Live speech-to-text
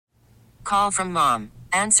call from mom.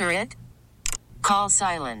 Answer it. Call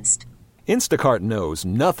silenced. Instacart knows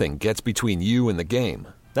nothing gets between you and the game.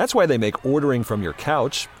 That's why they make ordering from your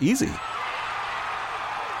couch easy.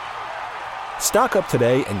 Stock up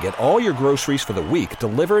today and get all your groceries for the week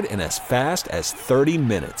delivered in as fast as 30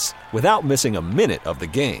 minutes without missing a minute of the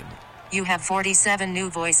game. You have 47 new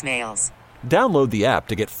voicemails. Download the app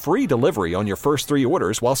to get free delivery on your first 3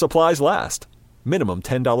 orders while supplies last. Minimum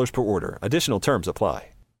 $10 per order. Additional terms apply.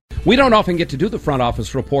 We don't often get to do the Front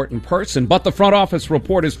Office Report in person, but the Front Office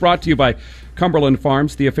Report is brought to you by Cumberland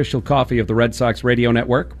Farms, the official coffee of the Red Sox radio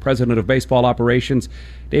network. President of Baseball Operations,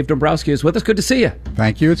 Dave Dombrowski, is with us. Good to see you.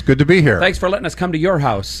 Thank you. It's good to be here. Thanks for letting us come to your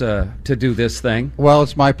house to do this thing. Well,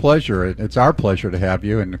 it's my pleasure. It's our pleasure to have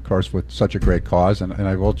you, and, of course, with such a great cause. And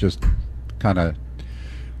I will just kind of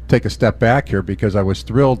take a step back here because I was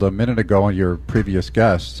thrilled a minute ago on your previous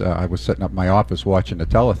guest. I was sitting up in my office watching the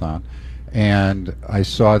telethon, and I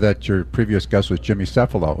saw that your previous guest was Jimmy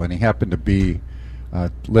Cefalo, and he happened to be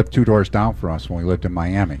lived 2 doors down from us when we lived in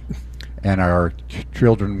Miami. And our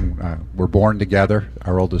children were born together,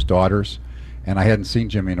 our oldest daughters, and I hadn't seen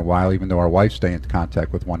Jimmy in a while, even though our wives stay in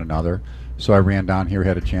contact with one another. So I ran down here,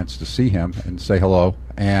 had a chance to see him and say hello,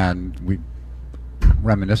 and we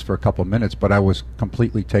reminisced for a couple of minutes, but I was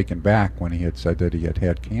completely taken back when he had said that he had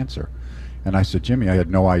had cancer. And I said, Jimmy, I had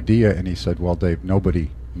no idea. And he said, well, Dave,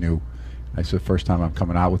 nobody knew. I said, first time I'm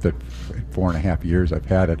coming out with it in 4.5 years I've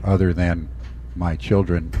had it, other than my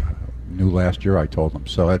children knew last year, I told them.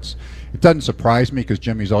 So it doesn't surprise me because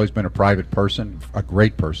Jimmy's always been a private person, a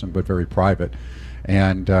great person, but very private.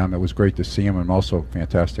 And it was great to see him, and also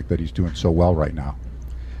fantastic that he's doing so well right now.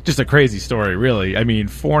 Just a crazy story, really. I mean,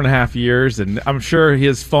 4.5 years, and I'm sure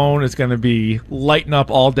his phone is going to be lighting up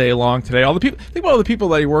all day long today. All the people, think about all the people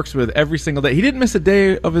that he works with every single day. He didn't miss a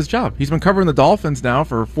day of his job. He's been covering the Dolphins now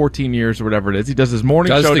for 14 years or whatever it is. He does his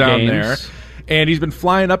morning show down there, and he's been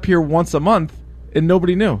flying up here once a month, and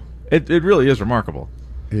nobody knew. It really is remarkable.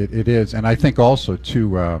 It is, and I think also,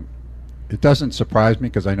 too, it doesn't surprise me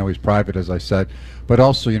because I know he's private, as I said, but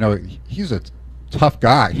also, he's a tough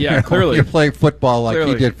guy. Yeah, clearly. You play football like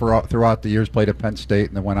he did throughout the years, played at Penn State,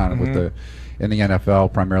 and then went on in the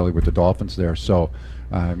NFL, primarily with the Dolphins there. So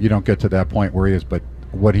you don't get to that point where he is, but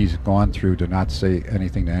what he's gone through to not say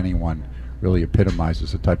anything to anyone really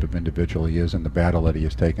epitomizes the type of individual he is and the battle that he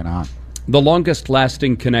has taken on. The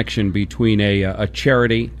longest-lasting connection between a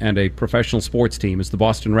charity and a professional sports team is the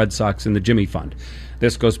Boston Red Sox and the Jimmy Fund.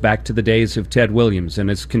 This goes back to the days of Ted Williams and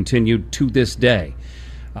has continued to this day.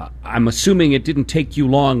 I'm assuming it didn't take you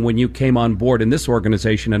long when you came on board in this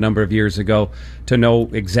organization a number of years ago to know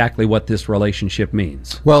exactly what this relationship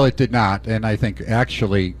means. Well, it did not, and I think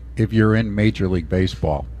actually if you're in Major League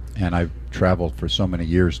Baseball, and I've traveled for so many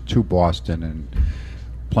years to Boston and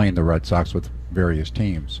playing the Red Sox with various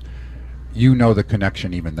teams, you know the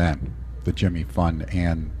connection even then, the Jimmy Fund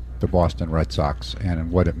and the Boston Red Sox and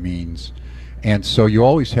what it means. And so you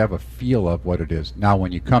always have a feel of what it is. Now,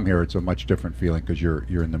 when you come here, it's a much different feeling because you're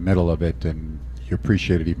in the middle of it and you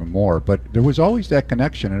appreciate it even more. But there was always that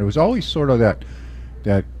connection, and it was always sort of that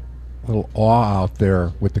little awe out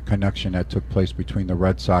there with the connection that took place between the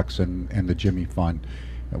Red Sox and the Jimmy Fund,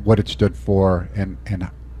 what it stood for, and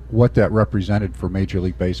what that represented for Major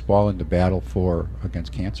League Baseball in the battle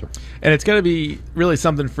against cancer. And it's going to be really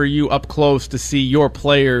something for you up close to see your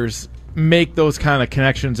players make those kind of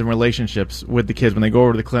connections and relationships with the kids when they go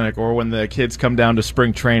over to the clinic or when the kids come down to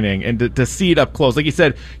spring training, and to see it up close. Like you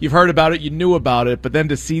said, you've heard about it, you knew about it, but then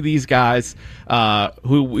to see these guys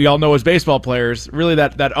who we all know as baseball players, really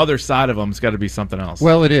that other side of them has got to be something else.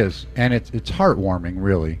 Well, it is, and it's heartwarming,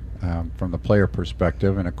 really, from the player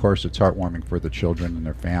perspective, and of course it's heartwarming for the children and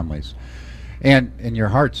their families. And your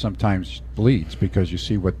heart sometimes bleeds because you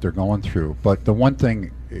see what they're going through. But the one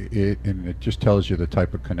thing, and it just tells you the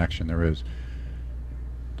type of connection there is,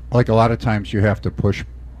 like a lot of times you have to push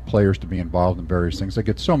players to be involved in various things. They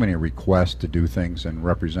get so many requests to do things and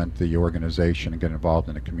represent the organization and get involved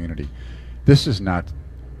in the community. This is not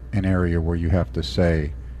an area where you have to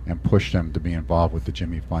say and push them to be involved with the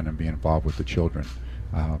Jimmy Fund and be involved with the children.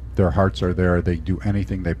 Their hearts are there. They do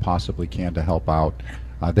anything they possibly can to help out.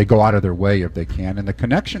 They go out of their way if they can, and the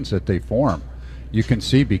connections that they form, you can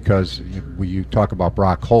see because you talk about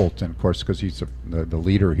Brock Holt, and of course because he's the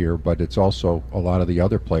leader here, but it's also a lot of the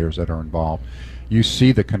other players that are involved. You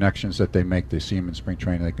see the connections that they make. They see them in spring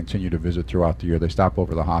training. They continue to visit throughout the year. They stop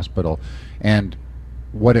over the hospital, and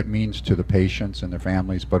what it means to the patients and their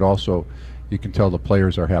families, but also you can tell the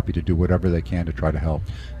players are happy to do whatever they can to try to help.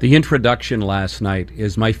 The introduction last night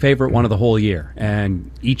is my favorite one of the whole year,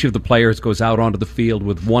 and each of the players goes out onto the field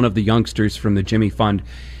with one of the youngsters from the Jimmy Fund.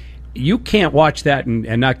 You can't watch that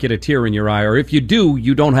and not get a tear in your eye, or if you do,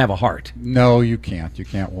 you don't have a heart. No, you can't. You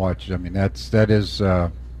can't watch. I mean, that is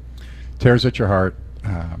tears at your heart,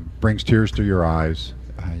 brings tears to your eyes,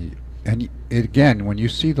 again, when you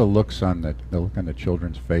see the looks on the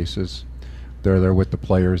children's faces, they're there with the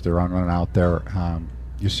players, they're running out there.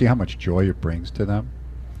 You see how much joy it brings to them.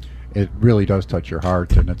 It really does touch your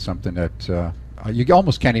heart, and it's something that you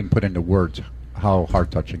almost can't even put into words how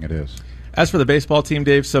heart-touching it is. As for the baseball team,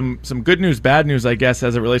 Dave, some good news, bad news, I guess,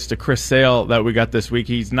 as it relates to Chris Sale that we got this week.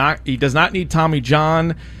 He does not need Tommy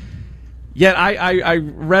John. Yet I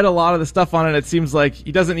read a lot of the stuff on it. It seems like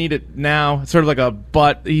he doesn't need it now. It's sort of like a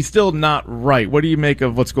but. He's still not right. What do you make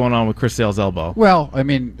of what's going on with Chris Sale's elbow? Well, I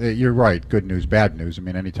mean, you're right. Good news, bad news. I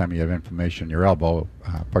mean, anytime you have inflammation in your elbow,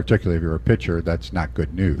 particularly if you're a pitcher, that's not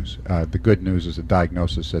good news. The good news is a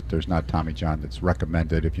diagnosis that there's not Tommy John that's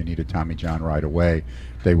recommended. If you needed Tommy John right away,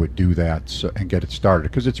 they would do that and get it started.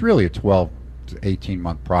 Because it's really a 12 to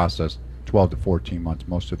 18-month process, 12 to 14 months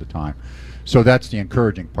most of the time. So that's the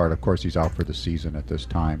encouraging part. Of course, he's out for the season at this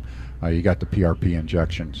time. You got the PRP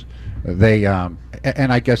injections.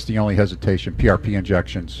 And I guess the only hesitation, PRP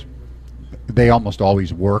injections, they almost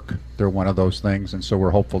always work. They're one of those things, and so we're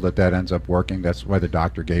hopeful that ends up working. That's why the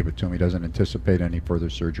doctor gave it to him. He doesn't anticipate any further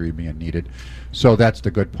surgery being needed. So that's the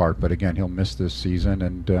good part. But again, he'll miss this season,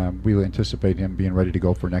 and we anticipate him being ready to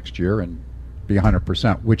go for next year and be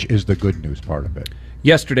 100%, which is the good news part of it.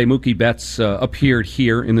 Yesterday, Mookie Betts appeared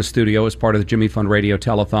here in the studio as part of the Jimmy Fund Radio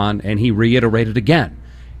Telethon, and he reiterated again.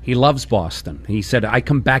 He loves Boston. He said, I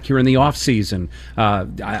come back here in the offseason.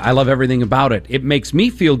 I love everything about it. It makes me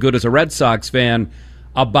feel good as a Red Sox fan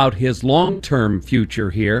about his long-term future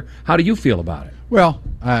here. How do you feel about it? Well,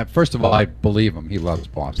 first of all, I believe him. He loves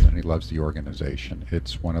Boston. He loves the organization.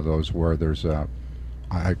 It's one of those where there's a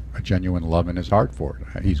genuine love in his heart for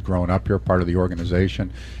it. He's grown up here, part of the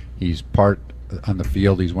organization. He's part on the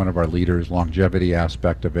field. He's one of our leaders, longevity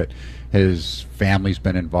aspect of it. His family's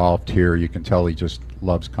been involved here. You can tell he just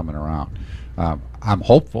loves coming around. I'm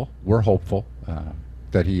hopeful. We're hopeful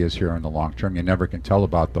that he is here in the long term. You never can tell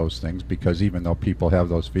about those things because even though people have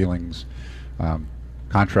those feelings,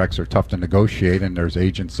 contracts are tough to negotiate and there's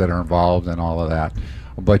agents that are involved and all of that.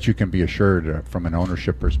 But you can be assured from an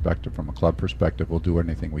ownership perspective, from a club perspective, we'll do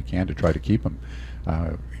anything we can to try to keep him.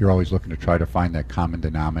 You're always looking to try to find that common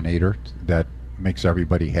denominator that makes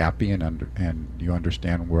everybody happy and you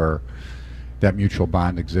understand where that mutual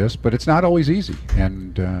bond exists. But it's not always easy.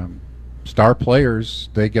 And star players,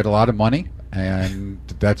 they get a lot of money, and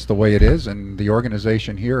that's the way it is. And the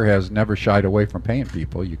organization here has never shied away from paying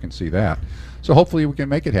people. You can see that. So hopefully we can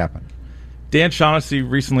make it happen. Dan Shaughnessy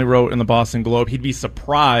recently wrote in the Boston Globe he'd be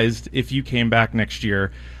surprised if you came back next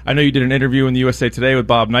year. I know you did an interview in the USA Today with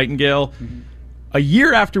Bob Nightingale. Mm-hmm. A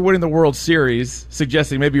year after winning the World Series,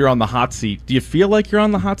 suggesting maybe you're on the hot seat. Do you feel like you're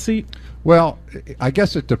on the hot seat? Well, I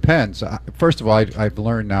guess it depends. First of all, I've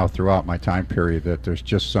learned now throughout my time period that there's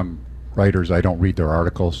just some writers I don't read their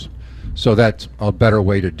articles. So that's a better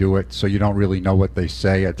way to do it. So you don't really know what they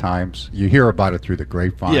say at times. You hear about it through the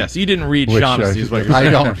grapevine. Yes, you didn't read Shaughnessy is what you're saying.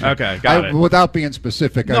 I don't. Okay, got it. Without being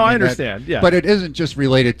specific. No, I understand. Yeah. But it isn't just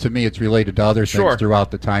related to me. It's related to other things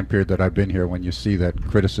throughout the time period that I've been here. When you see that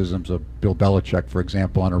criticisms of Bill Belichick, for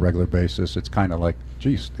example, on a regular basis, it's kind of like,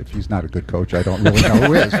 geez, if he's not a good coach, I don't really know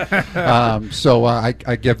who is. So I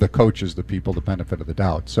give the coaches, the people, the benefit of the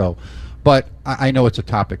doubt. So, but I know it's a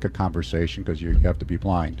topic of conversation because you have to be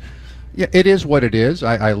blind. Yeah, it is what it is.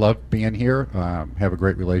 I love being here. Have a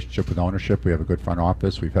great relationship with ownership. We have a good front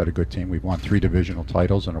office. We've had a good team. We've won 3 divisional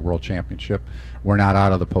titles and a world championship. We're not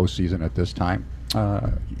out of the postseason at this time.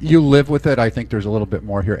 You live with it. I think there's a little bit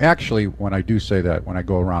more here. Actually, when I do say that, when I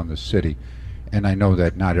go around the city, and I know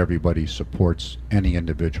that not everybody supports any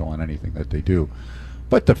individual in anything that they do,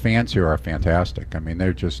 but the fans here are fantastic. I mean,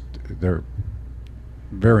 they're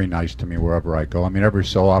very nice to me wherever I go. I mean, every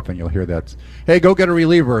so often you'll hear that, hey, go get a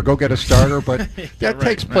reliever, or go get a starter, but that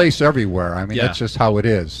takes place everywhere. I mean, that's just how it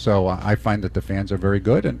is. So I find that the fans are very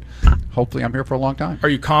good, and hopefully I'm here for a long time. Are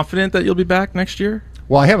you confident that you'll be back next year?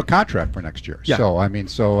 Well, I have a contract for next year. Yeah. So,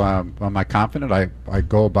 am I confident? I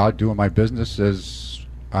go about doing my business as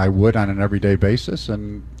I would on an everyday basis,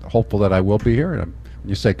 and hopeful that I will be here. When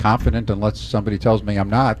you say confident, unless somebody tells me I'm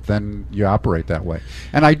not, then you operate that way.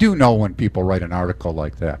 And I do know when people write an article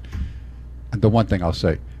like that, and the one thing I'll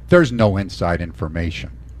say, there's no inside information.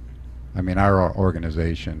 I mean, our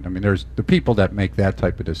organization, there's the people that make that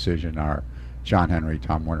type of decision are John Henry,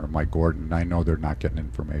 Tom Werner, Mike Gordon, and I know they're not getting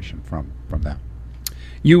information from them.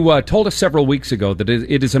 You told us several weeks ago that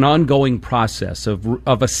it is an ongoing process of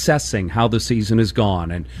assessing how the season has gone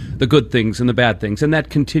and the good things and the bad things, and that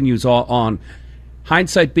continues on.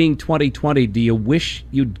 Hindsight being 2020, do you wish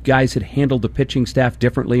you guys had handled the pitching staff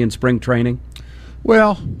differently in spring training?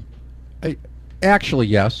 Well, actually,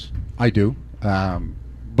 yes, I do.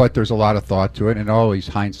 But there's a lot of thought to it, and always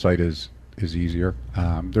hindsight is easier.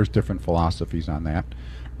 There's different philosophies on that.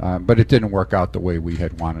 But it didn't work out the way we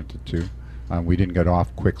had wanted it to. We didn't get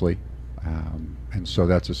off quickly. And so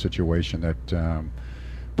that's a situation that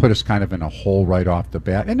put us kind of in a hole right off the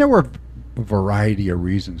bat. And there were a variety of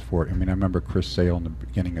reasons for it. I mean, I remember Chris Sale in the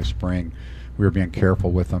beginning of spring. We were being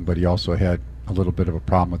careful with him, but he also had a little bit of a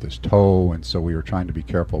problem with his toe, and so we were trying to be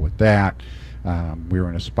careful with that. We were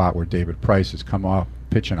in a spot where David Price has come off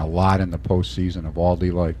pitching a lot in the postseason of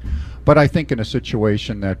Aldi like. But I think in a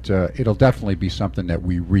situation that it'll definitely be something that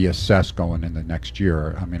we reassess going in the next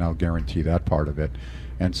year. I mean, I'll guarantee that part of it.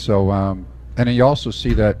 And so, and then you also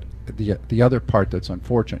see that the other part that's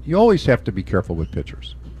unfortunate, you always have to be careful with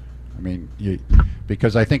pitchers. I mean,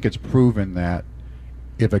 because I think it's proven that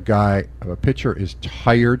if a pitcher is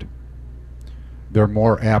tired, they're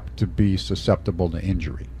more apt to be susceptible to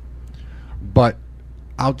injury. But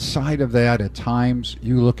outside of that, at times,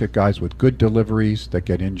 you look at guys with good deliveries that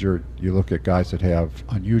get injured. You look at guys that have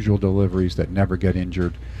unusual deliveries that never get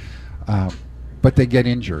injured. But they get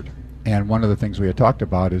injured. And one of the things we had talked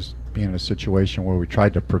about is being in a situation where we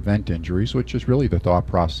tried to prevent injuries, which is really the thought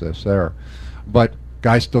process there. But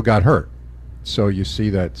guys still got hurt. So you see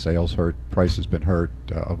that Sale's hurt, Price has been hurt,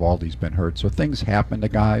 Eovaldi's been hurt. So things happen to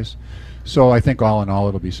guys. So I think all in all,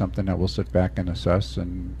 it'll be something that we'll sit back and assess,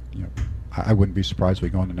 and I wouldn't be surprised if we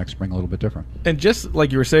go into next spring a little bit different. And just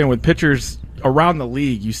like you were saying, with pitchers around the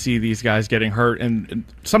league, you see these guys getting hurt, and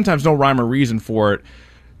sometimes no rhyme or reason for it.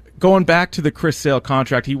 Going back to the Chris Sale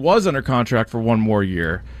contract, he was under contract for one more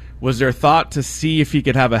year. Was there thought to see if he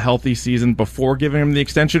could have a healthy season before giving him the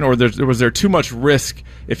extension, or was there too much risk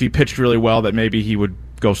if he pitched really well that maybe he would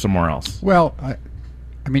go somewhere else? Well,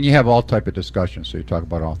 I mean, you have all type of discussions, so you talk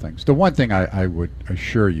about all things. The one thing I would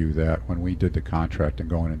assure you that when we did the contract and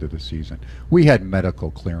going into the season, we had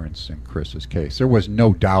medical clearance in Chris's case. There was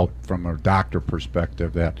no doubt from a doctor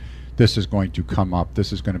perspective that this is going to come up.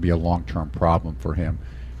 This is going to be a long-term problem for him.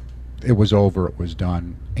 It was over. It was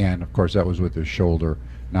done. And, of course, that was with his shoulder.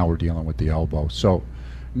 Now we're dealing with the elbow. So,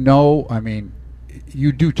 no, I mean,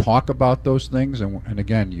 you do talk about those things, and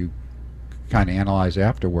again, you kind of analyze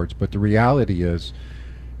afterwards. But the reality is,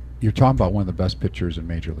 you're talking about one of the best pitchers in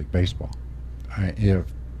Major League Baseball.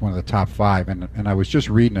 One of the top 5. And I was just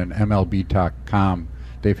reading on MLB.com.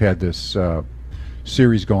 They've had this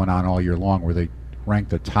series going on all year long where they rank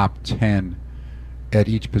the top 10 at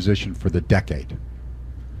each position for the decade.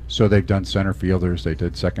 So they've done center fielders, they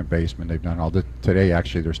did second baseman, they've done all the today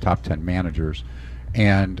actually there's top 10 managers.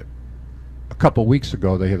 And a couple weeks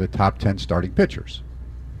ago they had the top 10 starting pitchers.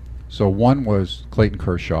 So one was Clayton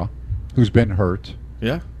Kershaw, who's been hurt.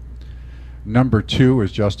 Yeah. Number 2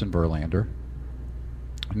 is Justin Verlander.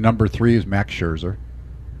 Number 3 is Max Scherzer.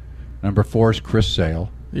 Number 4 is Chris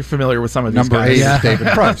Sale. You're familiar with some of these Number guys. Number 8 is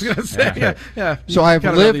David Price. I was going to say, yeah. So I've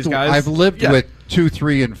lived with 2,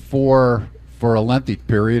 3, and 4 for a lengthy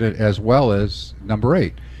period, as well as number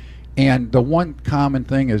 8. And the one common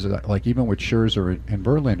thing is that, like, even with Scherzer and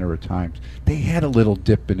Verlander at times, they had a little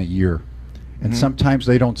dip in a year. And sometimes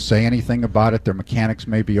they don't say anything about it. Their mechanics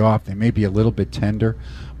may be off. They may be a little bit tender.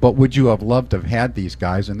 But would you have loved to have had these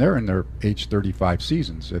guys? And they're in their age 35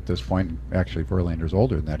 seasons at this point. Actually, Verlander's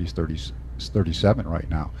older than that. He's 37 right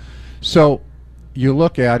now. So you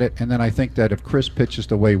look at it, and then I think that if Chris pitches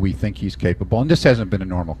the way we think he's capable, and this hasn't been a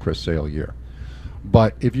normal Chris Sale year,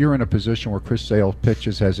 but if you're in a position where Chris Sale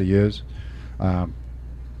pitches as he is,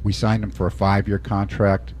 we signed him for a 5-year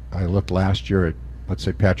contract. I looked last year at, let's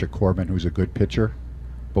say, Patrick Corbin, who's a good pitcher,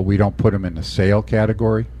 but we don't put him in the Sale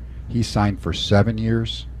category. He signed for 7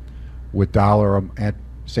 years with at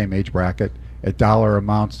same age bracket at dollar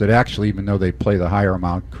amounts that actually, even though they play the higher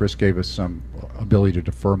amount, Chris gave us some ability to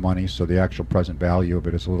defer money, so the actual present value of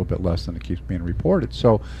it is a little bit less than it keeps being reported.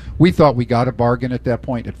 So we thought we got a bargain at that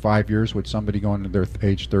point at 5 years with somebody going into their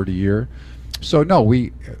age 30 year. So no,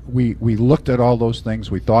 we looked at all those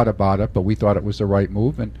things. We thought about it, but we thought it was the right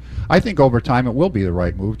move, and I think over time it will be the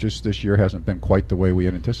right move. Just this year hasn't been quite the way we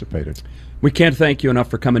had anticipated. We can't thank you enough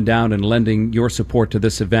for coming down and lending your support to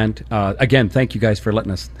this event. Again, thank you guys for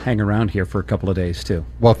letting us hang around here for a couple of days, too.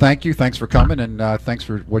 Well, thank you. Thanks for coming, and thanks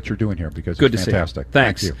for what you're doing here, because Good it's to fantastic. See you.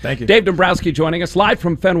 Thanks. Thank you. Dave Dombrowski joining us live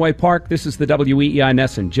from Fenway Park. This is the WEEI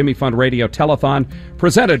Nesson Jimmy Fund Radio Telethon,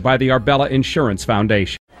 presented by the Arbella Insurance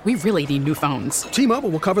Foundation. We really need new phones. T-Mobile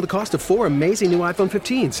will cover the cost of 4 amazing new iPhone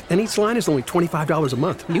 15s, and each line is only $25 a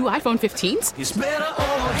month. New iPhone 15s? It's better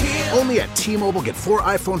over here. Only at T-Mobile, get 4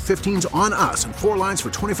 iPhone 15s on us and 4 lines for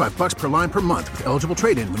 $25 per line per month with eligible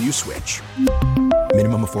trade-in when you switch.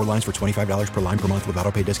 Minimum of 4 lines for $25 per line per month with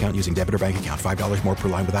autopay discount using debit or bank account. $5 more per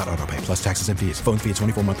line without autopay, plus taxes and fees. Phone fee at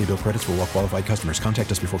 24 monthly bill credits for well-qualified customers. Contact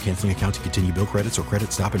us before canceling account to continue bill credits or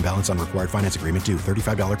credit stop and balance on required finance agreement due.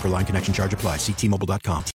 $35 per line connection charge applies. See T-Mobile.com.